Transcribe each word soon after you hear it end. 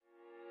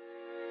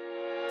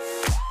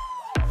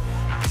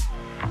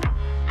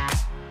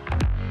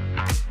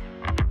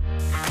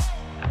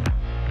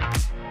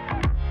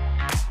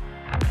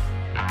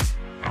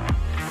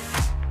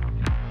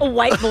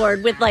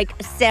whiteboard with like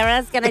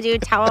Sarah's gonna do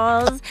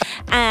towels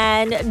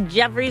and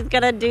Jeffrey's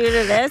gonna do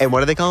this. And what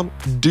do they call them?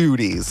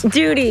 Duties.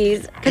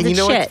 Duties. And you it's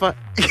know shit. what's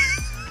fun?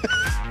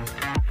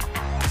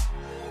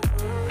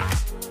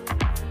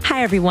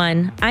 Hi,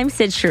 everyone. I'm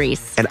Sid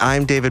Charisse. And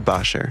I'm David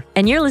Bosher.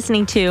 And you're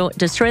listening to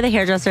Destroy the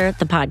Hairdresser,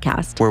 the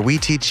podcast, where we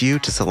teach you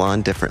to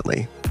salon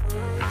differently.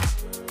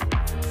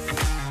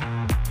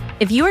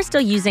 If you are still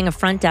using a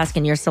front desk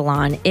in your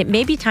salon, it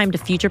may be time to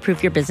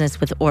future-proof your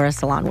business with Aura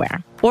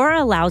Salonware.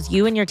 Aura allows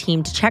you and your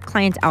team to check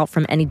clients out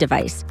from any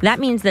device. That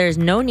means there is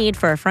no need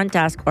for a front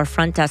desk or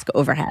front desk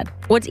overhead.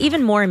 What's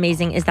even more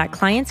amazing is that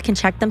clients can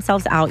check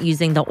themselves out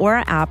using the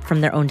Aura app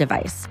from their own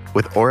device.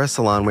 With Aura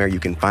Salonware,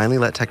 you can finally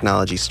let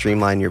technology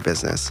streamline your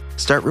business.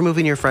 Start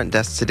removing your front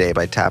desk today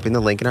by tapping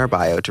the link in our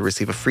bio to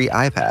receive a free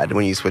iPad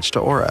when you switch to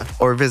Aura.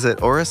 Or visit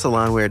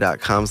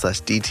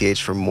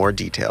aurasalonware.com/DTH for more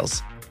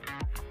details.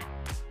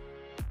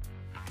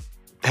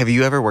 Have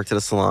you ever worked at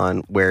a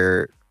salon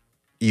where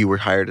you were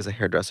hired as a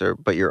hairdresser,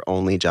 but your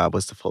only job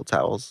was to fold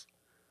towels?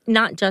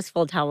 Not just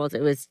fold towels,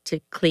 it was to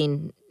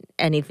clean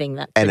anything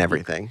that... And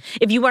everything.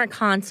 If you weren't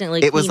constantly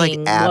it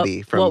cleaning, was like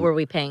Abby what were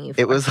we paying you for?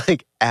 It was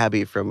like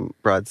Abby from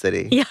Broad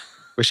City. Yeah.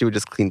 Where she would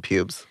just clean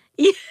pubes.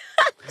 Yes.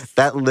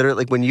 That literally,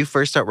 like when you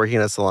first start working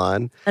in a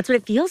salon... That's what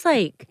it feels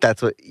like.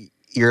 That's what,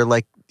 you're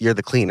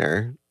the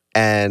cleaner.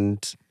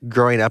 And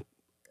growing up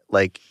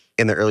like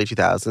in the early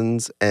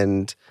 2000s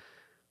and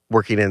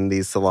working in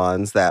these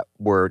salons that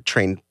were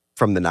trained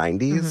from the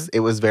 90s, it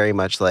was very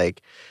much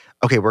like,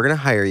 okay, we're going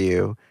to hire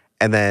you.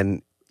 And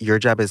then your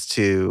job is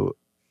to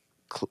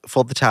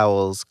fold the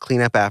towels, clean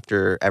up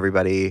after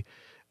everybody,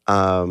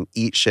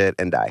 eat shit,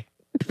 and die.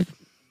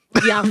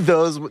 Yeah.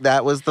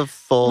 That was the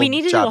full We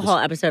need to do job a whole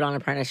episode on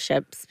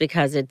apprenticeships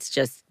because it's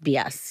just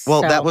BS.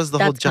 Well, so that was the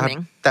whole job.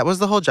 Coming. That was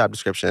the whole job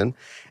description.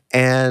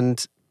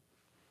 And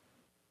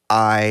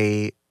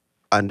I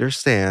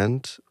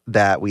understand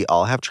that we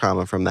all have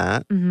trauma from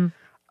that.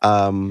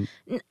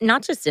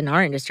 Not just in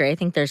our industry. I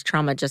think there's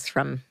trauma just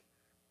from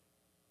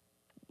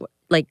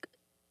like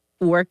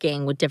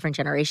working with different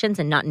generations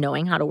and not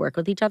knowing how to work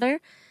with each other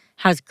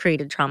has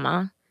created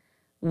trauma,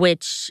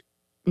 which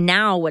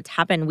now what's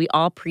happened, we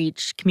all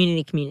preach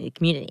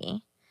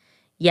community,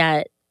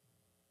 yet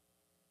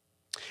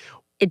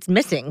it's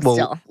missing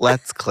still.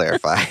 Let's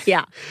clarify.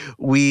 Yeah.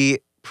 We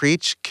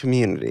preach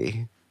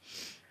community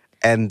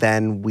and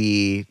then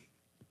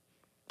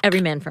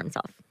every man for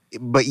himself.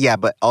 But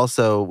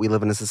also we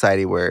live in a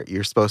society where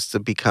you're supposed to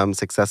become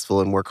successful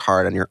and work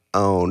hard on your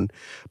own,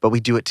 but we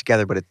do it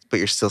together. But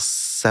you're still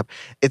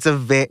it's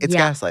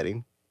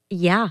gaslighting.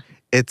 Yeah,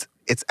 it's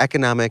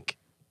economic,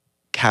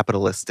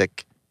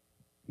 capitalistic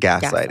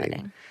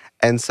gaslighting.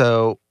 And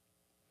so,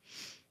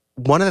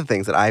 one of the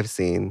things that I've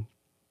seen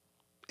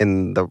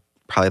in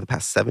probably the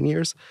past 7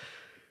 years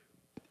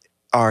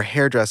are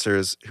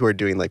hairdressers who are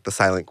doing like the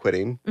silent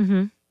quitting,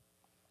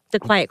 the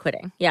quiet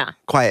quitting. Yeah,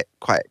 quiet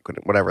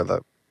quitting, whatever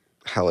the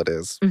hell it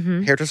is.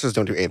 Hairdressers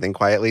don't do anything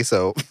quietly,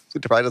 so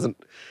it probably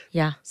doesn't.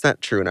 Yeah, it's not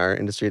true in our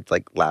industry. It's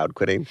like loud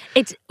quitting.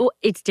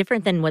 It's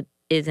different than what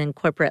is in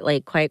corporate.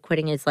 Like quiet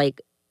quitting is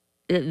like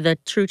the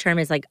true term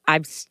is like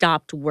I've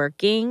stopped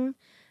working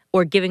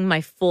or giving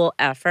my full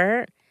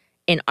effort.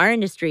 In our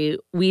industry,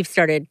 we've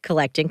started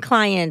collecting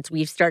clients.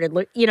 We've started,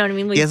 you know what I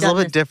mean? It's a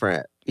little bit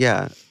different.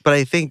 Yeah, but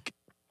I think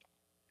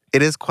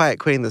it is quiet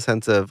quitting in the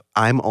sense of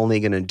I'm only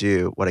going to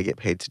do what I get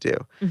paid to do,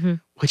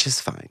 which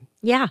is fine.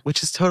 Yeah.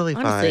 Which is totally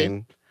honestly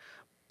fine.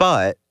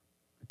 But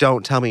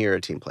don't tell me you're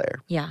a team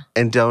player. Yeah.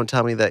 And don't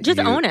tell me that just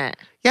own it.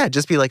 Yeah,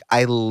 just be like,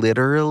 I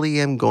literally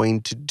am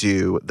going to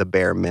do the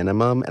bare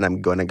minimum and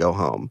I'm going to go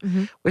home,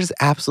 which is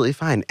absolutely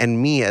fine.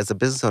 And me as a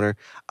business owner,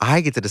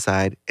 I get to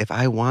decide if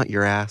I want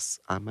your ass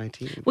on my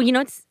team.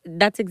 Well,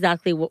 that's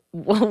exactly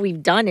what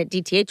we've done at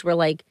DTH. We're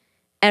like,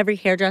 every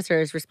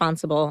hairdresser is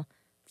responsible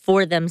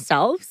for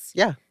themselves.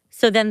 Yeah.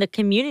 So then the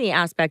community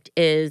aspect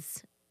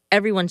is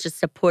everyone's just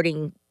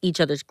supporting each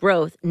other's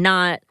growth,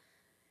 not,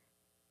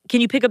 can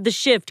you pick up the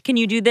shift? Can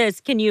you do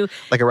this? Can you...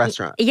 Like a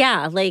restaurant.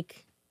 Yeah,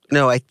 like...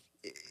 No,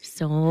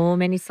 so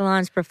many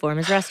salons perform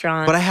as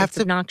restaurants. But it's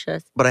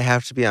obnoxious. But I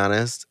have to be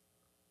honest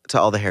to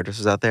all the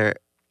hairdressers out there,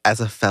 as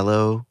a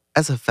fellow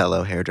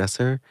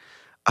hairdresser,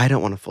 I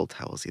don't want to fold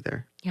towels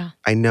either. Yeah.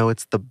 I know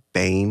it's the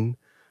bane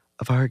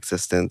of our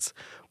existence,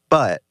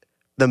 but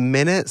the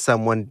minute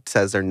someone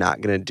says they're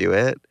not going to do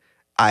it,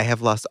 I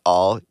have lost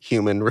all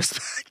human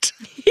respect.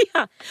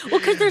 Yeah. Well,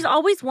 because there's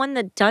always one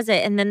that does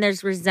it, and then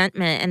there's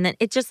resentment, and then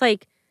it's just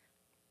like,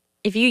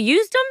 if you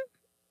used them,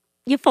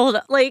 you fold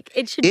up. Like,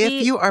 it should be...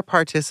 If you are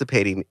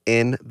participating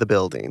in the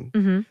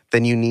building,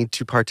 then you need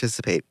to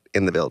participate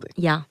in the building.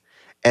 Yeah.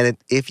 And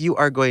if you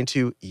are going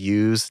to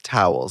use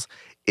towels,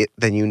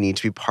 then you need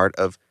to be part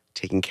of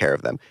taking care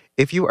of them.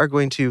 If you are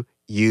going to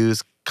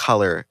use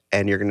color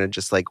and you're going to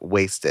just like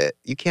waste it,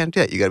 you can't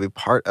do it. You got to be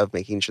part of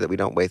making sure that we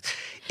don't waste.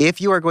 If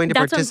you are going to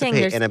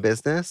participate in a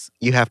business,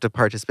 you have to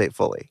participate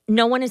fully.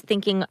 No one is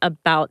thinking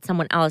about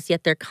someone else,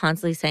 yet they're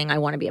constantly saying, I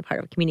want to be a part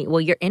of a community.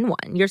 Well, you're in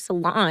one. Your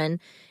salon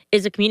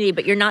is a community,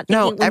 but you're not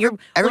thinking...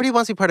 everybody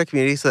wants to be part of a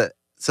community so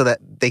so that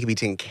they can be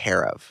taken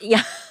care of.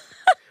 Yeah.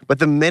 But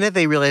the minute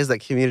they realize that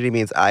community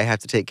means I have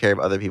to take care of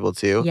other people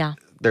too, Yeah.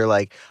 they're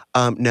like,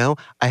 no,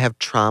 I have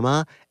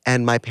trauma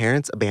and my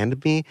parents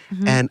abandoned me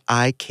Mhm. and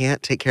I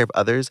can't take care of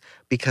others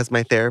because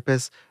my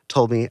therapist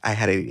told me I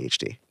had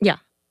ADHD. Yeah.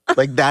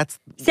 Like, that's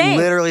Same.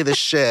 literally the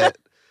shit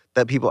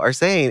that people are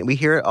saying. We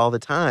hear it all the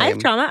time. I have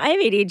trauma. I have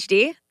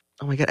ADHD.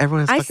 Oh my God,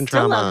 everyone has I fucking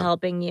still trauma. love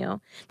helping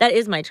you. That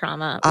is my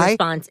trauma I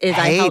response, is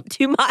I help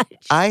too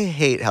much. I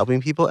hate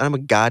helping people and I'm a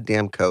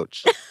goddamn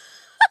coach.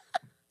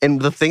 And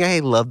the thing I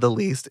love the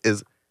least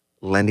is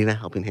lending a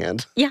helping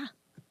hand. Yeah.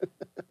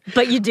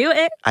 But you do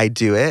it. I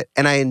do it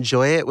and I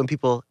enjoy it when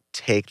people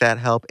take that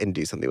help and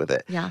do something with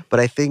it. Yeah. But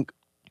I think,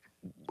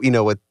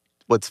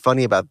 what's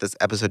funny about this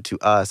episode to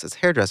us as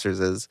hairdressers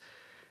is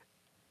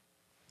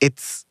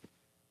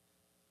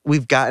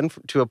we've gotten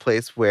to a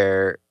place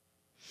where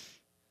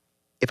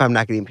if I'm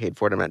not getting paid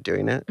for it, I'm not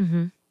doing it.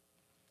 Mm-hmm.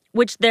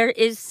 Which there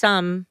is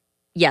some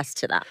yes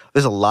to that.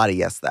 There's a lot of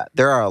yes to that.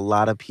 There are a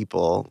lot of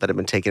people that have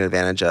been taken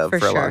advantage of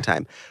for a long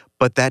time.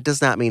 But that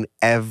does not mean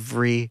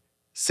every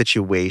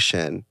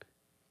situation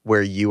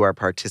where you are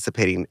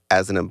participating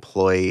as an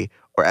employee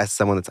or as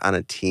someone that's on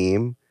a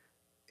team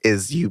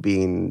is you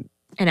being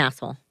an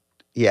asshole.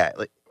 Yeah,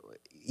 like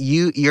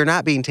you're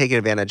not being taken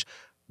advantage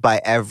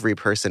by every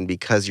person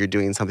because you're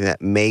doing something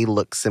that may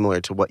look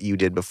similar to what you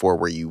did before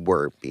where you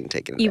were being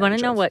taken advantage of. You want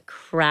to know what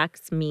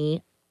cracks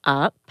me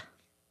up?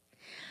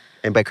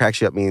 And by cracks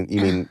you up, you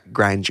mean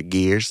grind your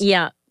gears?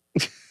 Yeah.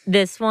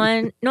 This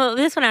one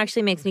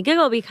actually makes me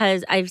giggle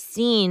because I've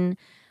seen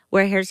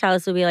where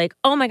hairstylists will be like,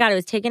 oh my God, I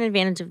was taken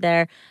advantage of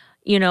there,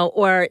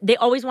 or they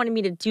always wanted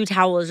me to do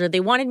towels or they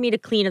wanted me to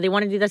clean or they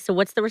want to do this. So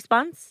what's the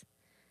response?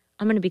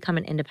 I'm going to become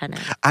an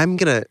independent. I'm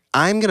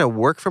gonna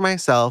work for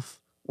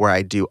myself where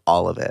I do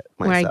all of it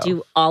myself. Where I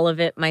do all of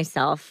it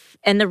myself.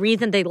 And the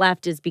reason they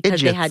left is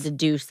because they had to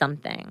do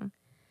something.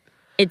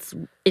 It's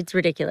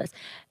ridiculous.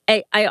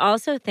 I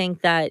also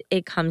think that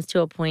it comes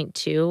to a point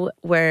too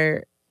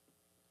where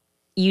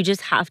you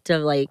just have to,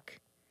 like,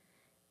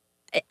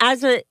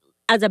 as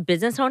a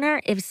business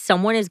owner, if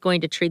someone is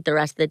going to treat the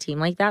rest of the team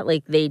like that,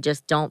 like they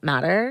just don't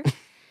matter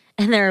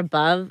and they're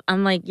above,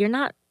 I'm like, you're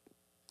not.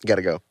 You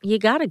gotta go. You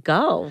gotta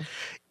go.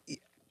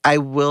 I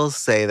will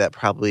say that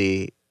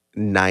probably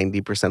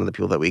 90% of the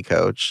people that we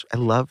coach, I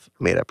love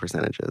made up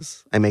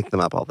percentages. I make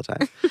them up all the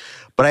time.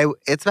 But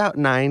it's about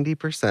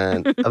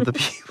 90% of the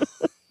people.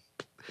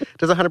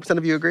 Does 100%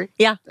 of you agree?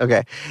 Yeah.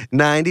 Okay.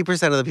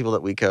 90% of the people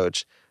that we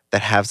coach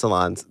that have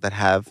salons, that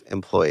have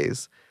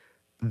employees,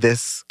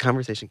 this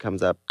conversation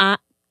comes up.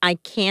 I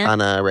can't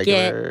on a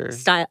regular get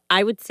style.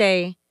 I would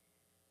say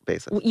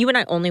basis. You and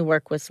I only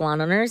work with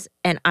salon owners,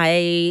 and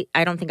I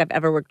don't think I've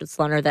ever worked with a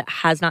salon owner that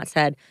has not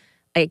said,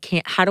 I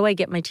can't. How do I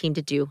get my team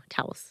to do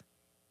towels?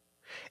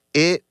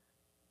 And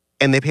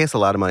they pay us a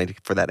lot of money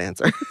for that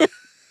answer.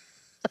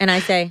 And I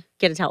say,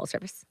 get a towel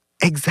service.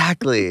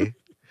 Exactly.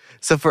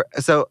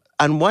 So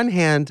on one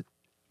hand,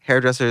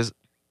 hairdressers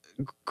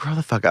grow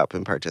the fuck up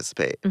and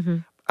participate. Mm-hmm.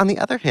 On the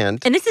other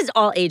hand, and this is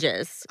all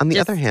ages. On the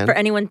other hand, for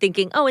anyone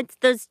thinking, oh, it's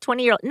those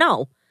 20-year-old.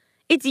 No,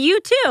 it's you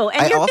too,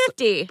 and you're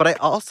 50. But I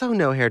also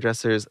know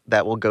hairdressers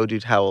that will go do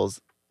towels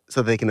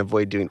so they can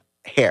avoid doing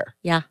hair.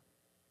 Yeah,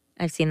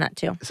 I've seen that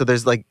too. So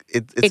there's like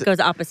it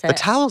goes opposite. The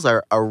towels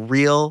are a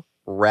real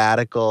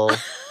radical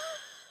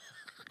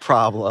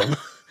problem.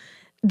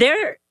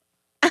 They're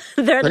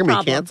the gonna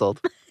problem. Be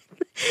canceled.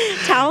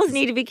 Towels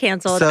need to be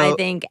canceled, I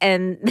think,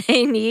 and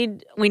we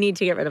need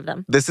to get rid of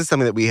them. This is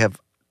something that we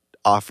have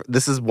offered.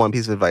 This is one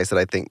piece of advice that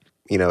I think,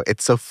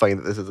 it's so funny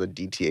that this is a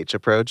DTH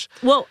approach.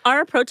 Well, our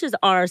approaches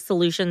are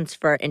solutions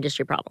for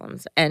industry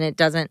problems, and it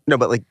doesn't. No,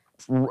 but like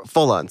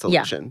full-on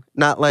solution. Yeah.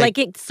 Not like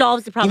it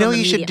solves the problem.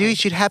 You should do? You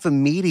should have a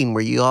meeting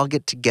where you all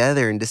get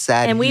together and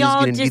decide who's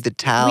going to do the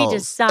towels. We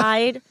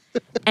decide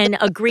and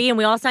agree, and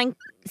we all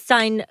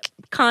sign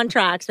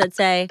contracts that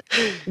say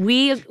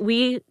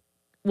we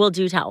will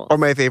do towels. Or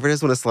my favorite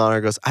is when a salon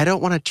owner goes, I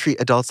don't want to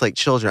treat adults like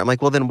children. I'm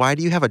like, well, then why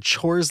do you have a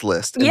chores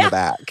list in the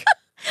back?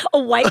 A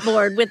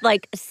whiteboard with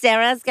like,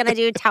 Sarah's going to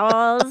do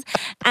towels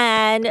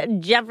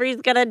and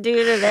Jeffrey's going to do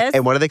this.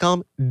 And what do they call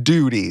them?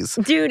 Duties.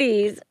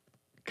 Duties.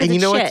 And you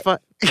know what's fun?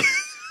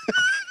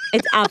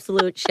 It's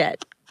absolute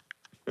shit.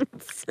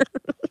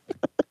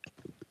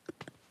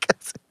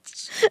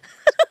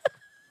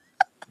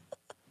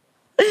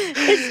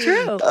 It's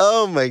true.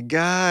 Oh my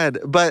God.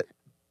 But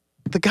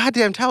the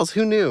goddamn towels,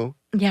 who knew?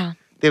 Yeah.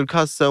 They would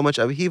cause so much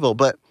upheaval.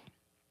 But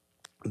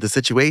the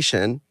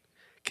situation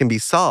can be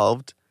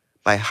solved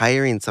by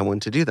hiring someone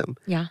to do them.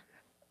 Yeah.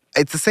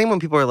 It's the same when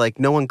people are like,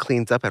 no one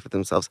cleans up after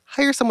themselves.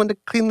 Hire someone to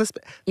clean this.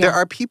 Yeah. There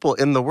are people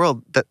in the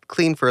world that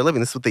clean for a living.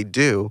 This is what they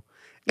do.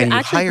 And You're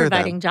you hire them. Actually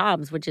providing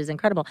jobs, which is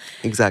incredible.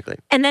 Exactly.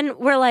 And then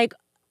we're like,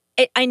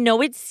 I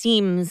know it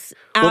seems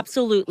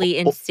absolutely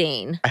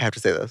insane. I have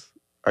to say this.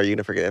 Are you going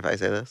to forget if I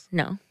say this?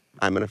 No.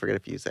 I'm going to forget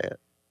if you say it.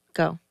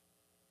 Go.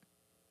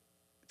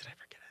 Did I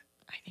forget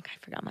it? I think I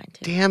forgot mine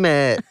too. Damn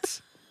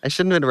it. I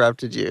shouldn't have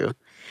interrupted you.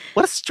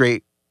 What a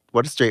straight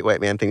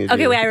white man thing to do.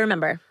 Okay, wait, I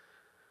remember.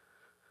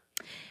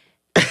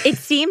 It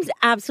seems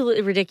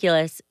absolutely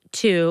ridiculous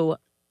to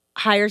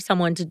hire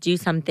someone to do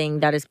something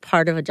that is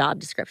part of a job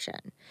description.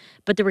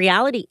 But the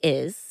reality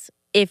is,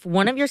 if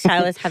one of your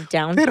stylists have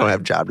downtime... They don't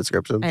have job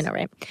descriptions. I know,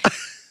 right?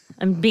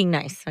 I'm being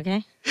nice,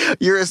 okay?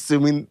 You're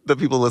assuming the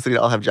people listening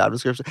all have job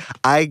descriptions.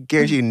 I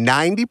guarantee you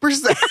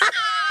 90%.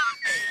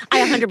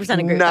 I 100% agree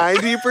with that.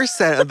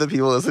 90% of the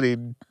people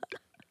listening,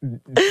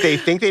 they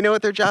think they know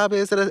what their job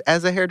is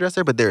as a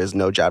hairdresser, but there is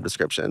no job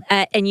description.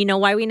 And you know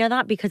why we know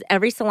that? Because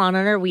every salon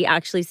owner, we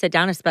actually sit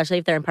down, especially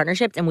if they're in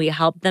partnerships, and we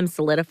help them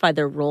solidify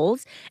their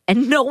roles.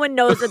 And no one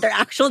knows what their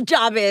actual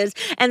job is,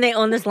 and they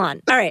own the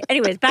salon. All right,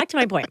 anyways, back to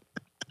my point.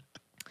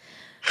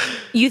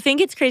 You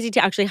think it's crazy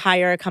to actually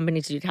hire a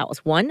company to do towels.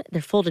 One,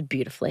 they're folded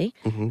beautifully.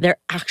 Mm-hmm. They're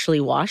actually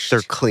washed.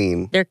 They're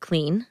clean. They're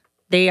clean.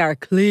 They are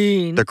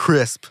clean. They're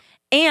crisp.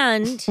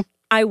 And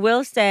I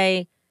will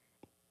say,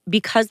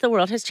 because the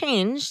world has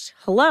changed,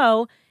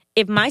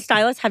 if my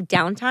stylists have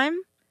downtime,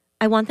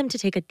 I want them to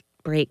take a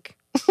break.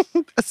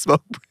 A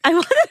smoke break. I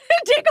want them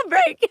to take a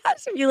break.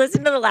 Yes, if you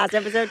listen to the last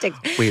episode,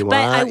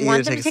 I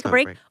want them to take a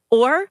break.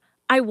 Or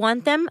I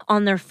want them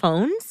on their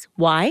phones.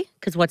 Why?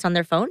 Because what's on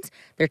their phones?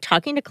 They're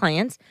talking to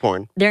clients.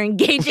 Porn. They're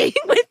engaging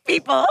with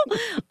people.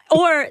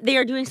 Or they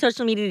are doing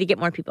social media to get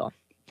more people.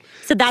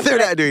 So that's they're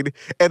not doing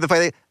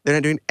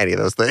any of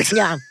those things.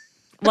 Yeah.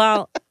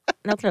 Well,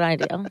 that's what I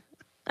do.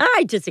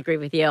 I disagree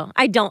with you.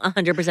 I don't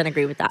 100%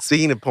 agree with that.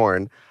 Speaking of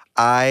porn,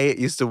 I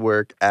used to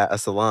work at a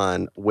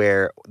salon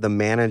where the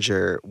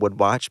manager would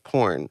watch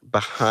porn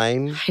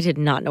behind... I did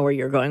not know where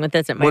you were going with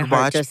this, and my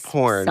heart just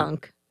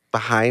sunk.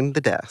 Behind the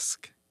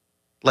desk.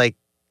 Like...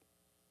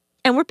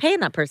 And we're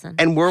paying that person.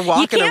 And we're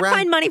walking around. You can't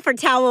find money for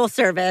towel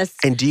service.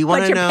 And do you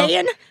want to know... But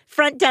you're paying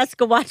front desk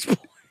to watch porn.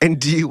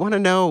 And do you want to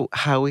know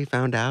how we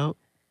found out?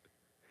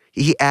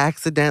 He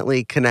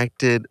accidentally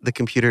connected the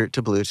computer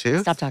to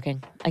Bluetooth. Stop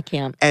talking. I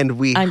can't. And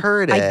we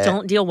heard it. I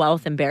don't deal well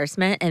with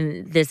embarrassment,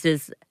 and this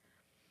is...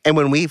 And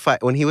when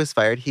he was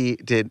fired, he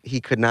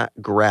could not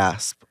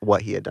grasp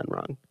what he had done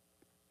wrong.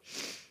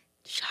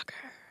 Shocker.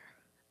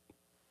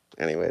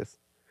 Anyways,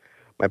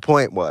 my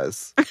point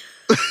was...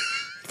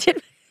 Did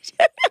we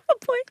have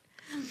a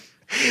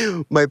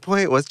point? My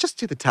point was just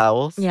do the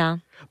towels. Yeah.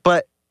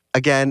 But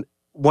again...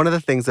 One of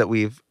the things that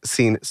we've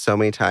seen so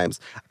many times,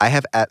 this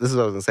is what I was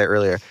going to say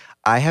earlier.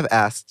 I have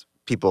asked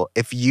people,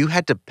 if you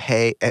had to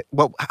pay,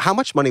 how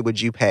much money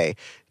would you pay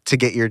to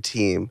get your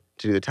team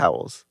to do the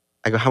towels?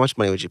 I go, how much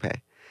money would you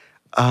pay?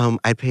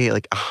 I'd pay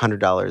like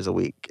 $100 a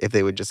week if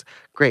they would just,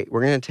 great,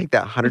 we're going to take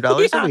that $100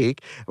 a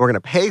week, and we're going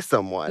to pay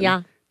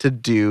someone to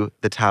do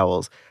the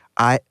towels.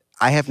 I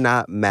have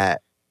not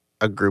met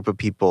a group of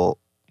people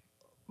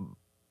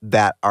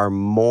that are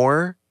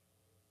more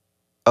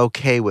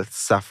okay with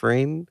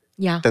suffering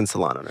than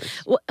salon owners.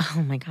 Well,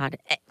 oh my God.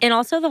 And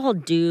also the whole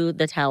do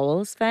the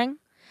towels thing,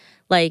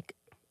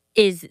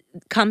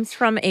 comes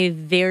from a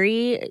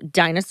very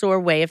dinosaur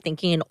way of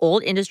thinking, an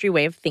old industry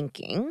way of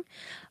thinking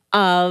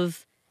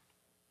of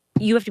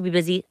you have to be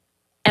busy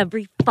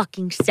every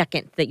fucking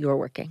second that you're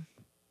working.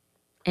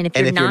 And if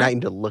you're not, you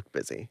need to look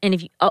busy. And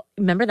if you,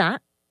 remember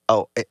that?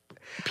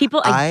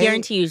 People, I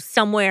guarantee you,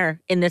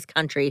 somewhere in this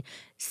country,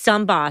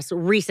 some boss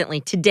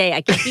recently, today,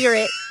 I can hear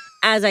it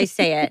as I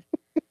say it.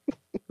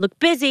 Look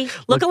busy.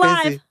 Look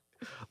alive. Busy.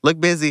 Look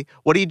busy.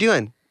 What are you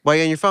doing? Why are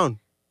you on your phone?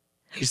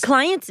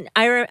 Clients,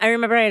 I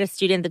remember I had a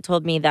student that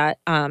told me that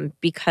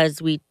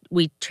because we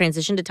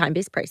transitioned to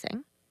time-based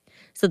pricing.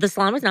 So the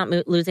salon was not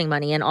losing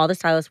money and all the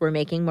stylists were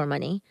making more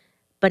money,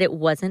 but it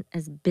wasn't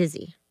as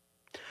busy.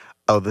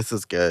 Oh, this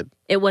is good.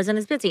 It wasn't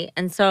as busy.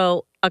 And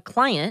so a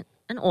client,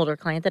 an older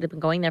client that had been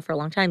going there for a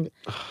long time,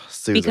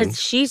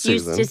 because she's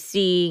used to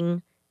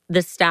seeing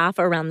the staff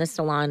around the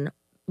salon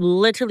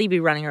literally be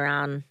running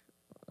around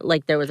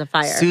like there was a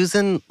fire.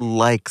 Susan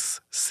likes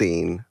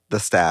seeing the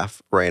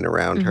staff running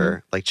around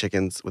her like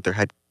chickens with their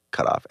head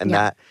cut off.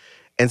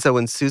 And so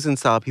when Susan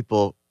saw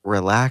people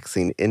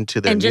relaxing into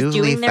their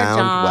newly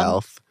found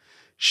wealth,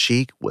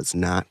 she was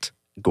not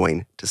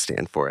going to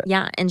stand for it.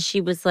 Yeah. And she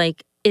was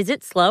like, is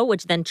it slow?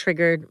 Which then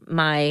triggered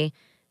my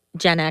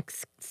Gen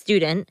X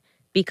student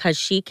because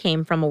she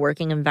came from a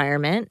working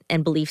environment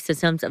and belief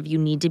systems of you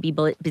need to be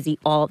busy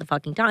all the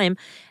fucking time.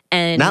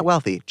 And not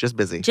wealthy, just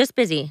busy. Just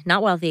busy,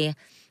 not wealthy.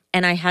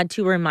 And I had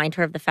to remind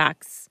her of the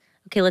facts.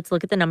 Okay, let's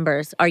look at the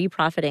numbers. Are you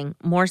profiting?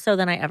 More so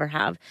than I ever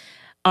have.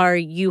 Are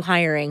you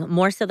hiring?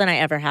 More so than I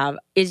ever have.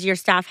 Is your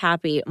staff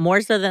happy?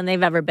 More so than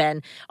they've ever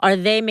been. Are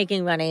they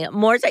making money?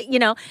 More so,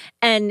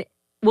 And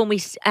when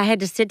I had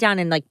to sit down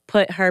and like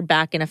put her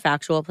back in a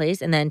factual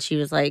place, and then she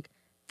was like,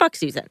 fuck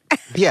Susan.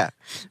 Yeah.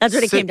 That's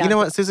what it came down to. You know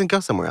what, Susan,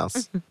 go somewhere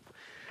else.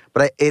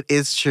 But it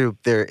is true.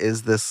 There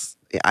is this,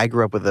 I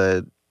grew up with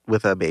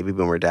a baby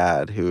boomer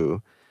dad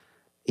who,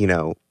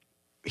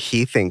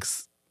 he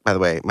thinks, by the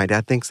way, my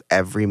dad thinks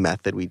every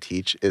method we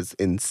teach is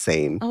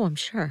insane. Oh, I'm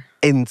sure.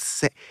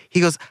 Insane.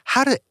 He goes,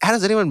 how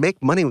does anyone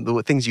make money with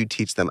the things you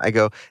teach them? I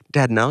go,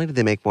 Dad, not only do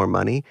they make more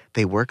money,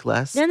 they work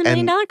less. They're in the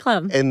 $1 Million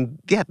Club. And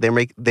they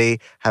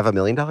have $1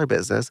 million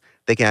business.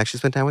 They can actually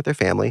spend time with their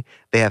family.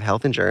 They have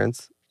health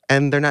insurance.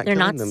 And they're not They're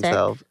killing not sick.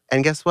 themselves.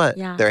 And guess what?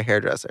 Yeah. They're a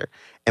hairdresser.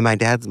 And my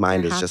dad's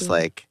mind They're is just happy.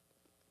 like,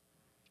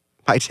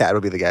 my dad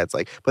would be the guy that's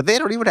like, but they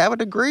don't even have a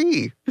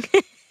degree.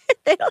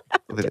 They don't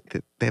have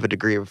They have a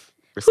degree of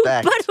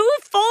respect. But who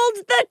folds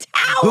the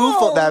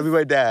towels? That'd be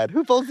my dad.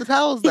 Who folds the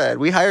towels then?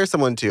 We hire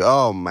someone to.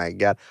 Oh my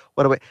God.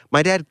 What do I?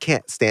 My dad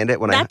can't stand it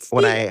when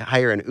I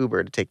hire an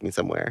Uber to take me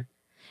somewhere.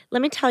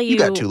 Let me tell you. You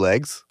got 2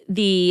 legs.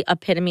 The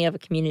epitome of a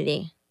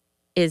community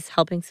is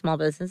helping small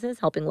businesses,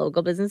 helping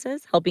local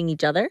businesses, helping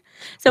each other.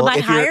 So Well, by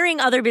if you're- hiring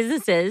other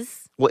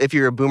businesses, Well, if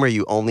you're a boomer,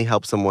 you only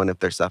help someone if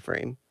they're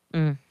suffering.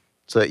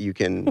 So that you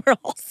can. we're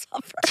all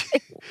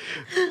suffering.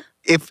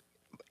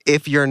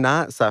 If you're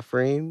not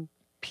suffering,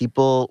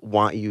 people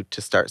want you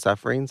to start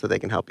suffering so they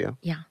can help you.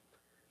 Yeah.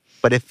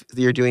 But if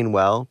you're doing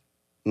well,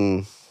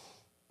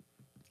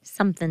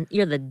 Something.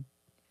 You're the devil.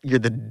 You're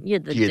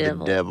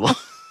the devil.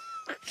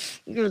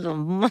 You're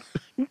the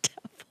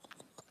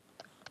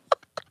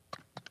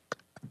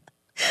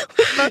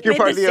You're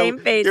part of the same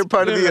face. You're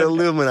part of the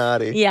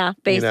Illuminati. Yeah,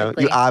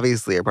 basically. You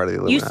obviously are part of the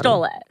Illuminati. You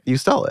stole it. You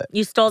stole it.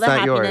 You stole It's the not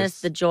happiness,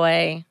 yours. the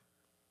joy,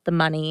 the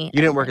money.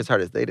 You didn't work as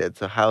hard as they did.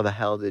 So how the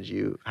hell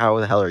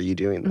are you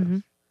doing this?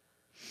 Mhm.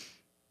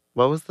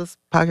 What was this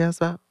podcast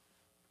about?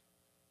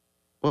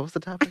 What was the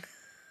topic?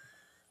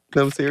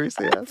 No, I'm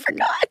seriously asking.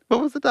 forgot.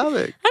 What was the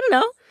topic? I don't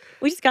know.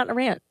 We just got in a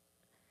rant.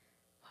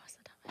 What was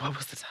the topic? What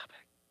was the topic?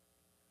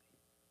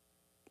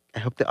 I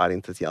hope the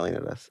audience is yelling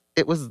at us.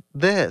 It was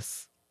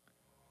this.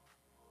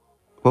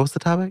 What was the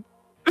topic?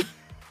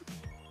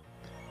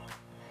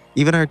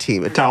 Even our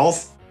team.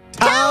 Towels.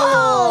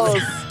 Towels!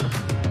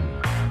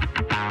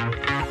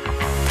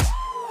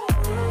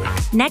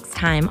 Next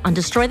time on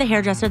Destroy the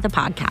Hairdresser, the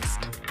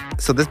podcast.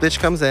 So this bitch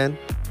comes in.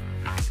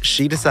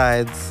 She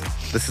decides,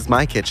 this is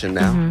my kitchen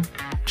now.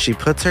 Mm-hmm. She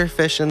puts her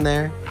fish in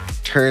there,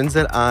 turns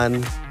it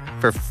on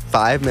for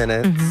 5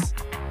 minutes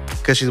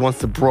because she wants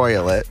to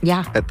broil it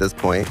Yeah. at this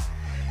point.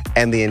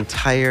 And the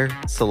entire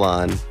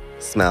salon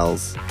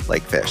smells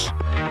like fish.